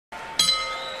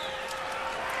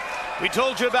We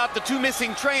told you about the two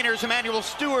missing trainers, Emmanuel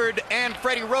Stewart and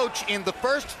Freddie Roach, in the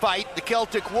first fight, the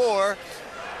Celtic War.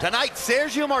 Tonight,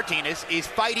 Sergio Martinez is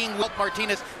fighting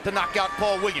Martinez to knock out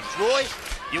Paul Williams. Roy,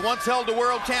 you once held a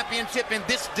world championship in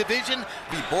this division.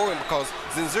 Be boring because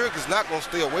Dzinziruk is not going to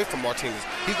stay away from Martinez.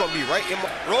 He's going to be right in.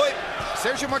 Roy,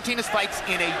 Sergio Martinez fights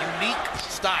in a unique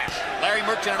style. Larry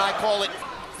Merchant and I call it.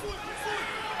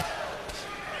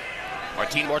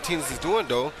 Martinez is doing,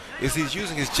 though, is he's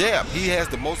using his jab. He has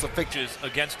the most effective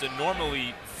against a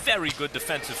normally very good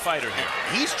defensive fighter here.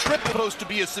 He's supposed to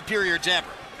be a superior jabber.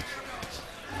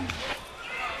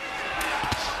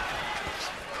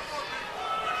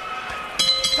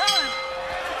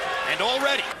 And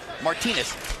already,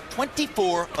 Martinez,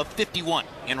 24 of 51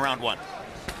 in round one.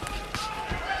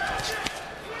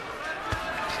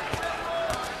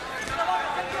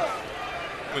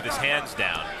 With his hands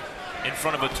down, in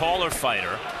front of a taller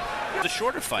fighter, the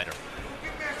shorter fighter.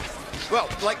 Well,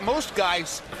 like most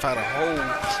guys, find a hole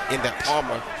in that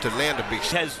armor to land a big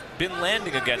shot. Has been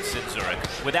landing against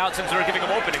Dzinziruk without Dzinziruk giving him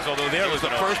openings, although there was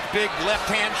the first big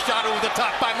left-hand shot over the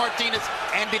top by Martinez,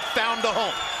 and it found the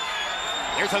home.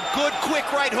 There's a good, quick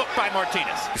right hook by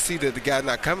Martinez. You see that the guy's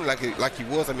not coming like he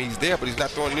was. I mean, he's there, but he's not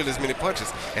throwing nearly as many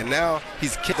punches. And now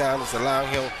he's kicked down, it's allowing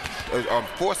him,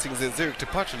 forcing Dzinziruk to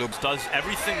punch a little. Does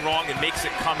everything wrong and makes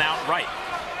it come out right.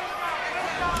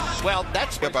 Well,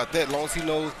 that's about that. As long as he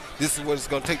knows this is what it's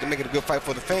going to take to make it a good fight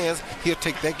for the fans, he'll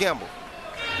take that gamble.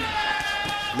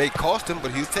 May cost him,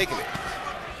 but he's taking it.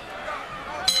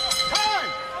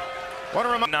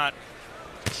 Not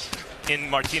in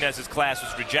Martinez's class,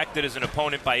 was rejected as an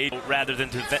opponent by 8 rather than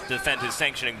to defend his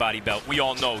sanctioning body belt. We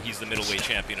all know he's the middleweight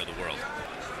champion of the world.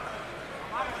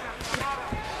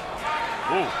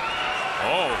 Ooh.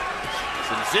 Oh.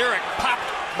 Dzinziruk popped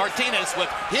Martinez with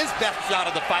his best shot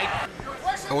of the fight.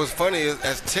 And what's funny is,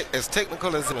 as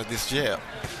technical as this jab.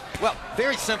 Well,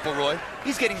 very simple, Roy.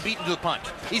 He's getting beaten to the punch.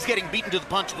 He's getting beaten to the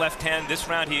punch. Left hand. This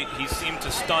round, he seemed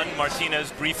to stun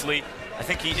Martinez briefly. I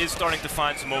think he is starting to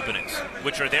find some openings,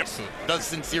 which are there.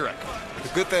 Does Dzinziruk. The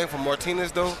good thing for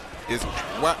Martinez, though, is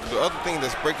the other thing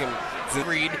that's breaking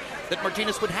Read that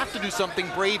Martinez would have to do something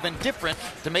brave and different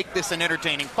to make this an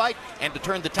entertaining fight and to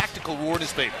turn the tactical war in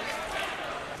his favor.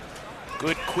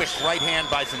 Good, quick right hand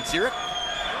by Dzinziruk.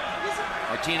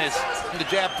 Martinez in the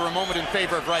jab for a moment in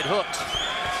favor of right hooks.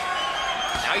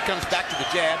 Now he comes back to the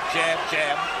jab, jab,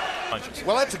 jab. Punches.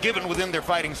 Well, that's a given within their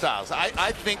fighting styles.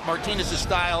 I think Martinez's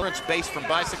style is based from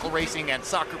bicycle racing and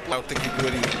soccer play. I don't think he's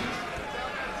good either.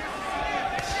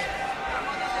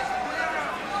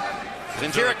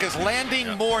 Dzinziruk is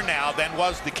landing more now than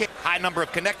was the kick. High number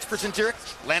of connects for Dzinziruk,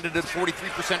 landed at a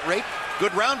 43% rate.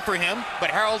 Good round for him,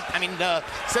 but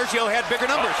Sergio had bigger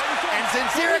numbers. And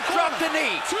Dzinziruk dropped a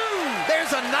knee.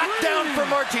 There's a knockdown for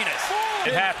Martinez.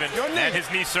 It happened, and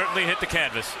his knee certainly hit the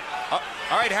canvas.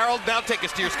 All right, Harold, now take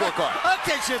us to your scorecard.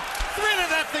 Okay, Chip, 3-0,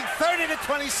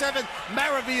 30-27,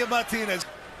 Maravilla Martinez.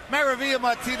 Maravilla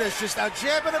Martinez just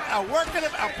out-jabbing him, out-working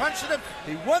him, out-punching him.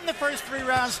 He won the first 3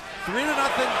 rounds, 3-0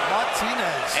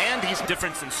 Martinez. And his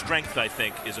difference in strength, I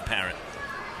think, is apparent.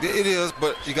 It is,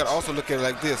 but you got to also look at it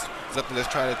like this. Something that's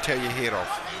trying to tear your head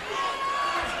off.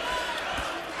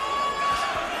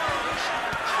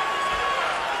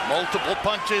 Multiple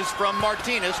punches from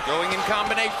Martinez, going in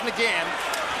combination again.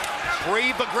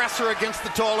 Brave aggressor against the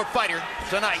taller fighter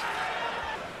tonight.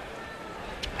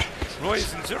 Roy, is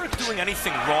Dzinziruk doing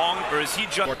anything wrong, or is he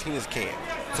just... Martinez can.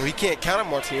 So he can't counter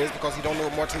Martinez because he don't know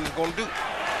what Martinez is going to do.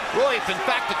 Roy, if in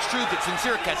fact it's true that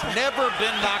Dzinziruk has never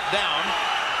been knocked down,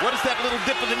 what does that little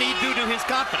dip of the knee do to his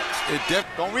confidence?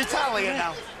 Don't retaliate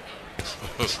now.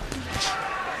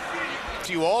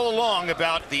 You all along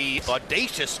about the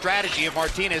audacious strategy of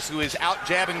Martinez, who is out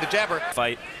jabbing the jabber.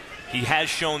 Fight. He has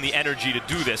shown the energy to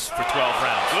do this for 12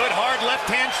 rounds. Good hard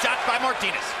left-hand shot by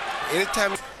Martinez.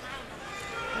 Anytime.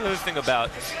 The other thing about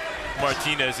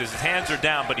Martinez is his hands are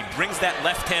down, but he brings that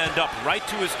left hand up right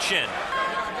to his chin.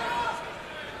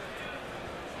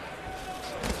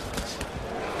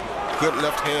 Good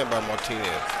left hand by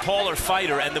Martinez. Taller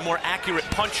fighter and the more accurate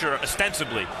puncher,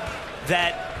 ostensibly,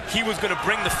 that he was going to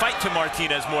bring the fight to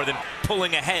Martinez more than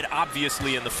pulling ahead,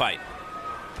 obviously, in the fight.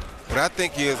 What I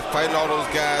think is fighting all those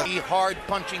guys. The hard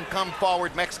punching, come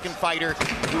forward Mexican fighter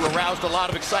who aroused a lot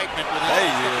of excitement with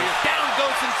his Down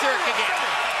goes Dzinziruk again.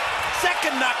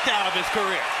 Second knockdown of his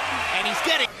career. And he's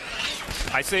getting.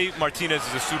 I say Martinez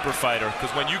is a super fighter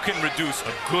because when you can reduce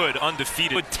a good,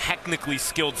 undefeated, good, technically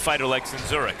skilled fighter like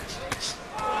Dzinziruk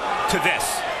to this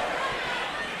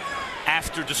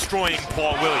after destroying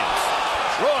Paul Williams.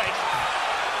 Roy,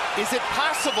 is it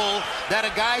possible that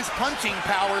a guy's punching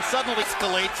power suddenly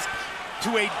escalates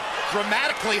to a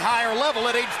dramatically higher level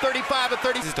at age 35 or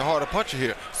 30. He's the harder puncher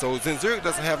here. So Dzinziruk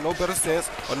doesn't have no better sense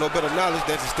or no better knowledge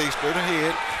than to stay straight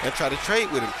ahead and try to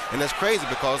trade with him. And that's crazy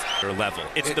because level.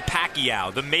 It's the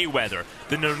Pacquiao, the Mayweather,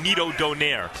 the Nonito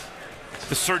Donaire,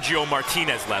 the Sergio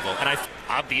Martinez level. And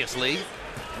obviously,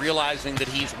 realizing that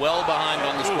he's well behind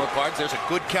on the scorecards, there's a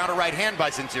good counter right hand by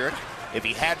Dzinziruk. If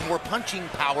he had more punching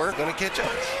power, gonna catch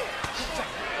up.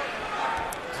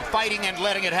 Fighting and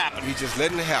letting it happen. He's just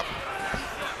letting it happen.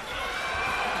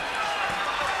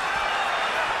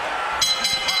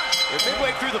 We're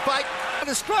midway through the fight. On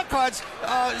the scorecards,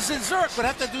 Dzinziruk would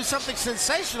have to do something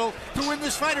sensational to win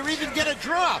this fight or even get a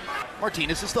draw.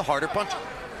 Martinez is the harder puncher.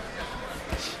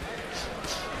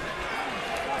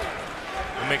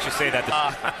 What makes you say that?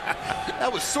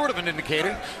 That was sort of an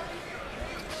indicator.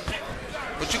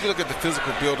 But you can look at the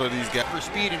physical build of these guys. For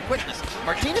speed and quickness.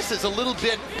 Martinez is a little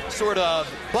bit sort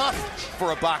of buff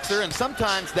for a boxer, and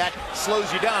sometimes that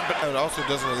slows you down. But it also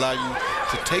doesn't allow you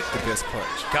to take the best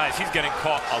punch. Guys, he's getting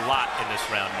caught a lot in this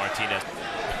round, Martinez.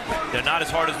 They're not as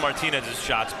hard as Martinez's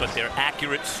shots, but they're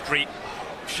accurate, straight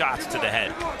shots to the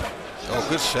head. Oh,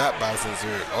 good shot by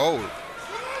Dzinziruk. Oh,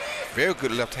 very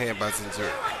good left hand by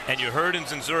Dzinziruk. And you heard in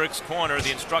Dzinziruk's corner,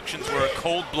 the instructions were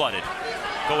cold-blooded.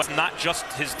 It's not just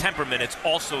his temperament, it's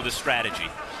also the strategy.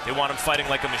 They want him fighting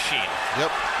like a machine.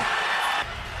 Yep.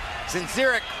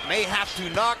 Dzinziruk may have to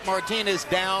knock Martinez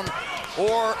down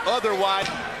or otherwise.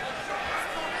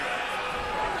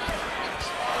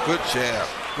 Good jab.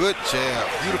 Good jab.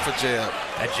 Beautiful jab.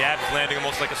 That jab is landing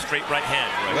almost like a straight right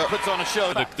hand. Right? Yep. Puts on a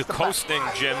show. The coasting,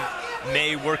 Jim,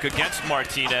 may work against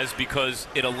Martinez because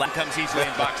it comes easily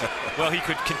in boxing. Well, he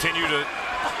could continue to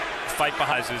fight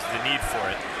behind the need for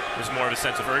it. There's more of a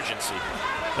sense of urgency.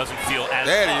 Doesn't feel as...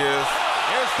 There he is.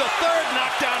 There's the third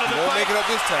knockdown of the Won't fight. make it up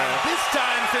this time. And this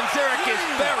time, Dzinziruk is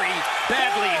very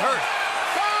badly hurt.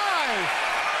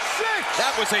 5, 6.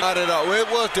 That was a... Not at all. Well, it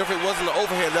was different. It wasn't an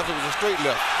overhead left. It was a straight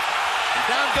left. And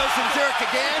down goes Dzinziruk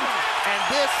again, and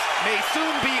this may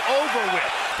soon be over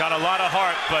with. Got a lot of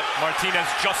heart, but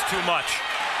Martinez just too much.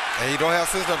 And he don't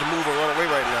have sense enough to move and run away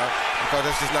right now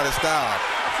because that's just not his style.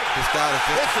 His style is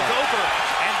just... This is over,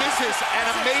 and this is an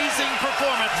amazing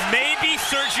performance. Maybe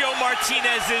Sergio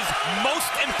Martinez's most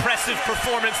impressive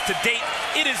performance to date.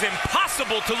 It is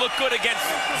impossible to look good against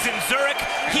Dzinziruk.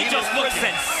 He just looks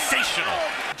sensational.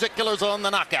 Particulars on the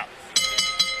knockout.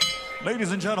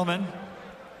 Ladies and gentlemen,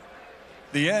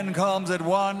 the end comes at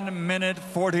 1 minute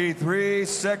 43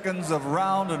 seconds of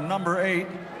round number 8.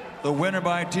 The winner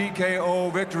by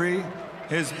TKO victory.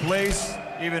 His place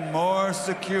even more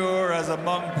secure as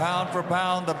among pound for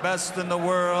pound the best in the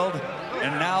world.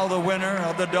 And now the winner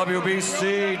of the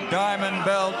WBC Diamond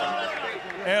Belt,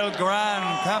 El Gran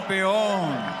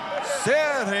Campeón,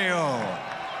 Sergio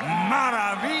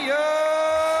Maravilla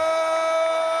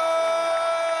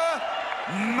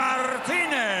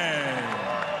Martinez.